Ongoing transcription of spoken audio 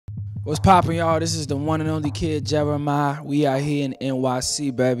What's poppin', y'all? This is the one and only kid, Jeremiah. We out here in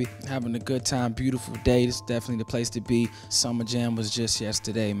NYC, baby. Having a good time, beautiful day. This is definitely the place to be. Summer Jam was just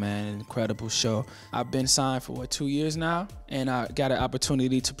yesterday, man. An incredible show. I've been signed for, 2 years now? And I got an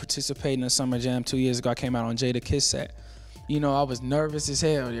opportunity to participate in the Summer Jam 2 years ago. I came out on JEREMIH set. You know, I was nervous as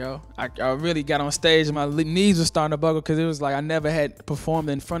hell, yo. I really got on stage and my knees were starting to buckle because it was like I never had performed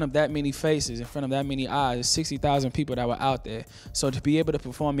in front of that many faces, in front of that many eyes. There's 60,000 people that were out there. So to be able to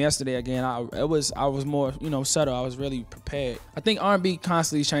perform yesterday again, I was more, subtle. I was really prepared. I think R&B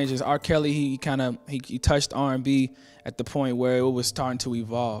constantly changes. R. Kelly, he touched R&B at the point where it was starting to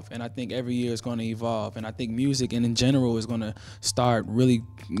evolve. And I think every year it's going to evolve. And I think music in general is going to start really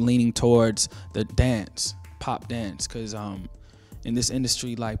leaning towards the dance. Pop dance, because in this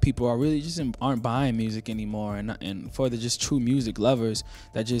industry, like, people are really just aren't buying music anymore, and for the just true music lovers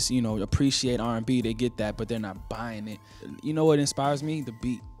that just appreciate R&B, they get that, but they're not buying it. You know what inspires me? The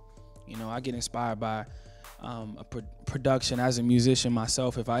beat. I get inspired by a production as a musician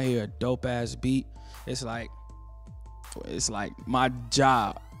myself. If I hear a dope ass beat, it's like my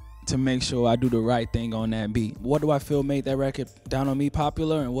job to make sure I do the right thing on that beat. What do I feel made that record Down on Me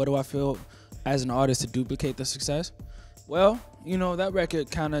popular, and what do I feel as an artist to duplicate the success? Well, that record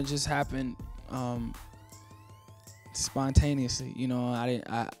kind of just happened spontaneously.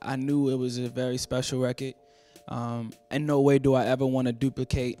 I knew it was a very special record. In no way do I ever want to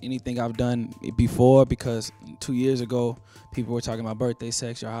duplicate anything I've done before, because 2 years ago people were talking about birthday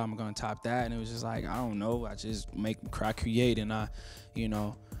sex or how I'm gonna top that, and it was just like, I don't know, I just create, and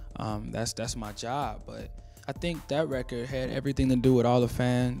that's my job. But I think that record had everything to do with all the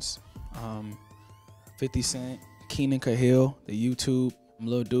fans. 50 Cent, Keenan Cahill, the YouTube,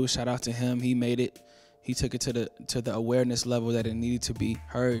 Lil Dude, shout out to him. He made it. He took it to the awareness level that it needed to be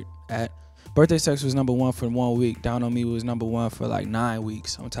heard at. Birthday Sex was #1 for 1 week. Down on Me was #1 for like 9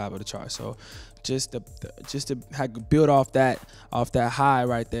 weeks on top of the chart. So just to build off that high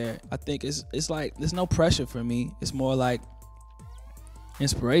right there, I think it's like there's no pressure for me. It's more like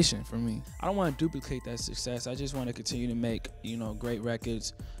inspiration for me. I don't want to duplicate that success. I just want to continue to make great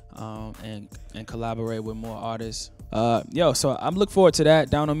records and collaborate with more artists. So I'm looking forward to that.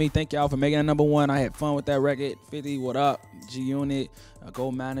 Down on Me, thank y'all for making it #1. I had fun with that record. 50, what up? G Unit,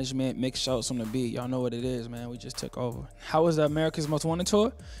 Gold Management, Mix Shows on the beat. Y'all know what it is, man. We just took over. How was the America's Most Wanted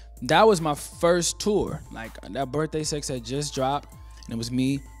tour? That was my first tour. Like, that Birthday Sex had just dropped, and it was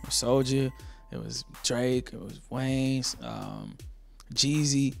me, Soulja, it was Drake, it was Wayne,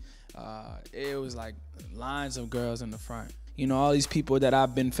 Jeezy. It was like lines of girls in the front. All these people that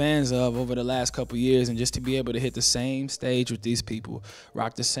I've been fans of over the last couple years, and just to be able to hit the same stage with these people,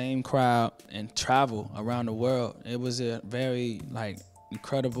 rock the same crowd, and travel around the world, it was a very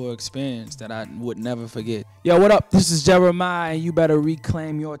incredible experience that I would never forget. Yo, what up? This is Jeremiah, and you better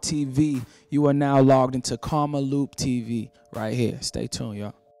reclaim your TV. You are now logged into KarmaloopTV right here. Stay tuned,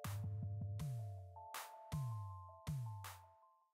 y'all.